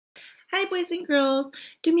Hi, boys and girls.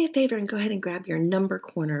 Do me a favor and go ahead and grab your number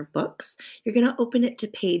corner books. You're going to open it to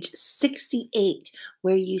page 68,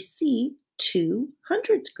 where you see two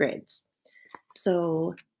hundreds grids.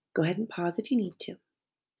 So go ahead and pause if you need to.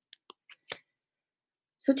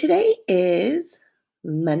 So today is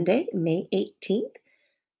Monday, May 18th,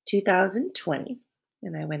 2020.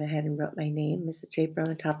 And I went ahead and wrote my name, Mrs. Draper, on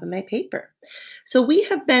the top of my paper. So we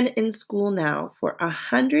have been in school now for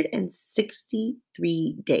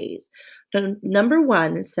 163 days. Number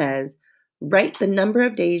one says, write the number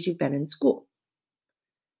of days you've been in school.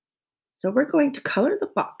 So we're going to color the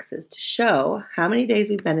boxes to show how many days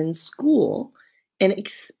we've been in school in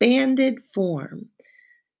expanded form.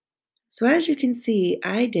 So as you can see,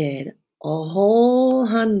 I did a whole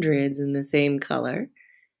hundreds in the same color.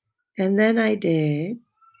 And then I did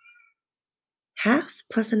half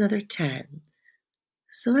plus another 10.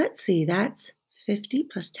 So let's see, that's 50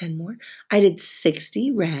 plus 10 more. I did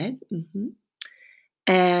 60 red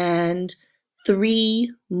and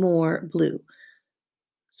 3 more blue.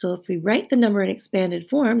 So if we write the number in expanded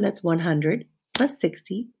form, that's 100 plus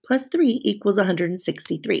 60 plus 3 equals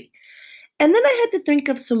 163. And then I had to think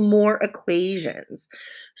of some more equations.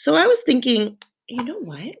 So I was thinking, you know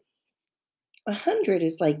what? 100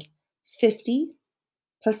 is like 50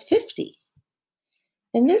 plus 50.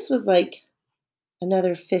 And this was like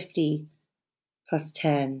another 50 plus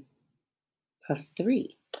 10 plus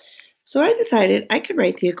 3. So I decided I could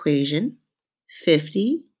write the equation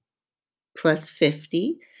 50 plus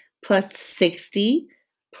 50 plus 60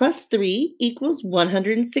 plus 3 equals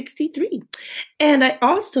 163. And I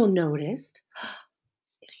also noticed,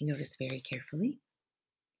 if you notice very carefully,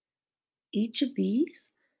 each of these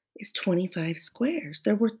is 25 squares.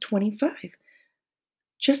 They're worth 25.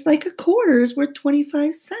 Just like a quarter is worth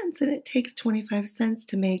 25 cents, and it takes 25 cents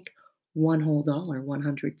to make one whole dollar,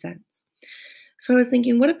 100 cents. So I was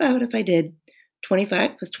thinking, what about if I did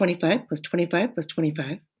 25 plus 25 plus 25 plus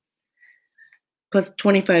 25 plus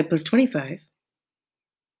 25 plus 25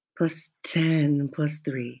 plus 10 plus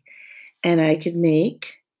 3, and I could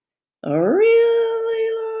make a really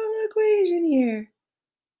long equation here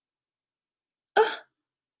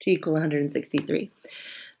to equal 163.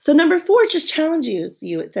 So number 4 just challenges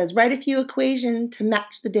you. It says, write a few equations to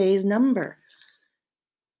match the day's number.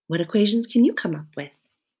 What equations can you come up with?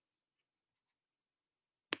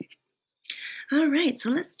 All right, so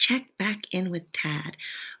let's check back in with Tad.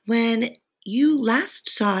 When you last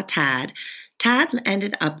saw Tad, Tad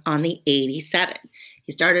ended up on the 87.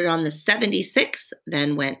 He started on the 76,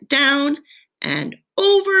 then went down and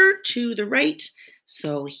over to the right.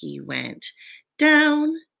 So he went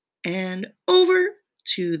down and over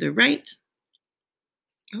to the right.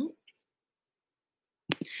 Oh,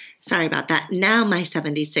 sorry about that. Now my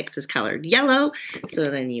 76 is colored yellow. So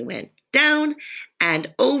then you went down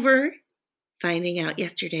and over, finding out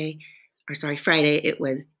Friday, it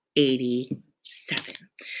was 87.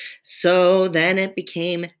 So then it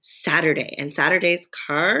became Saturday, and Saturday's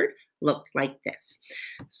card looked like this.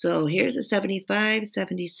 So here's a 75,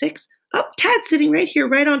 76. Oh, Tad's sitting right here,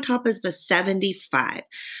 right on top of the 75.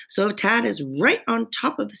 So if Tad is right on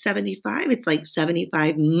top of 75, it's like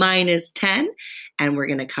 75 minus 10, and we're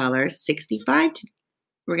going to color 65.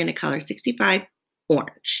 We're going to color 65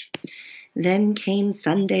 orange. Then came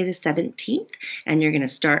Sunday the 17th, and you're going to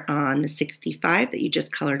start on the 65 that you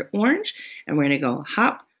just colored orange, and we're going to go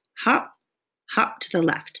hop, hop, hop to the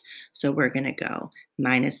left. So we're going to go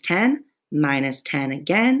minus 10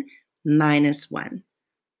 again, minus 1.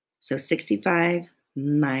 So 65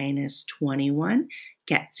 minus 21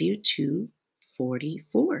 gets you to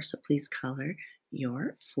 44. So please color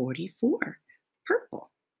your 44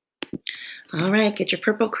 purple. All right, get your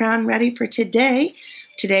purple crown ready for today.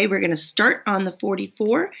 Today we're going to start on the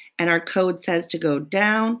 44, and our code says to go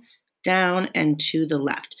down, down, and to the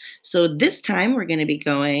left. So this time we're going to be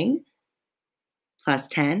going plus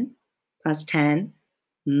 10,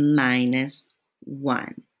 minus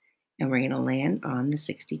 1. And we're going to land on the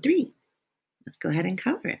 63. Let's go ahead and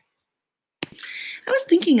color it. I was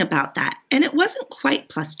thinking about that, and it wasn't quite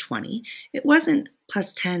plus 20. It wasn't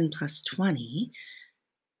plus 10 plus 20.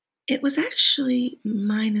 It was actually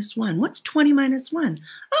minus 1. What's 20 minus 1?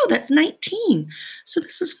 Oh, that's 19. So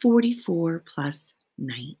this was 44 plus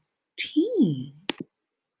 19.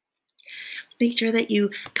 Make sure that you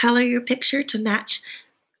color your picture to match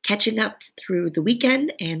catching up through the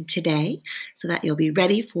weekend and today so that you'll be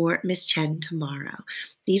ready for Miss Chen tomorrow.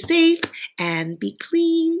 Be safe and be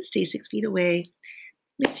clean. Stay 6 feet away.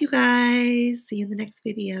 Miss you guys. See you in the next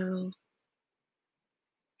video.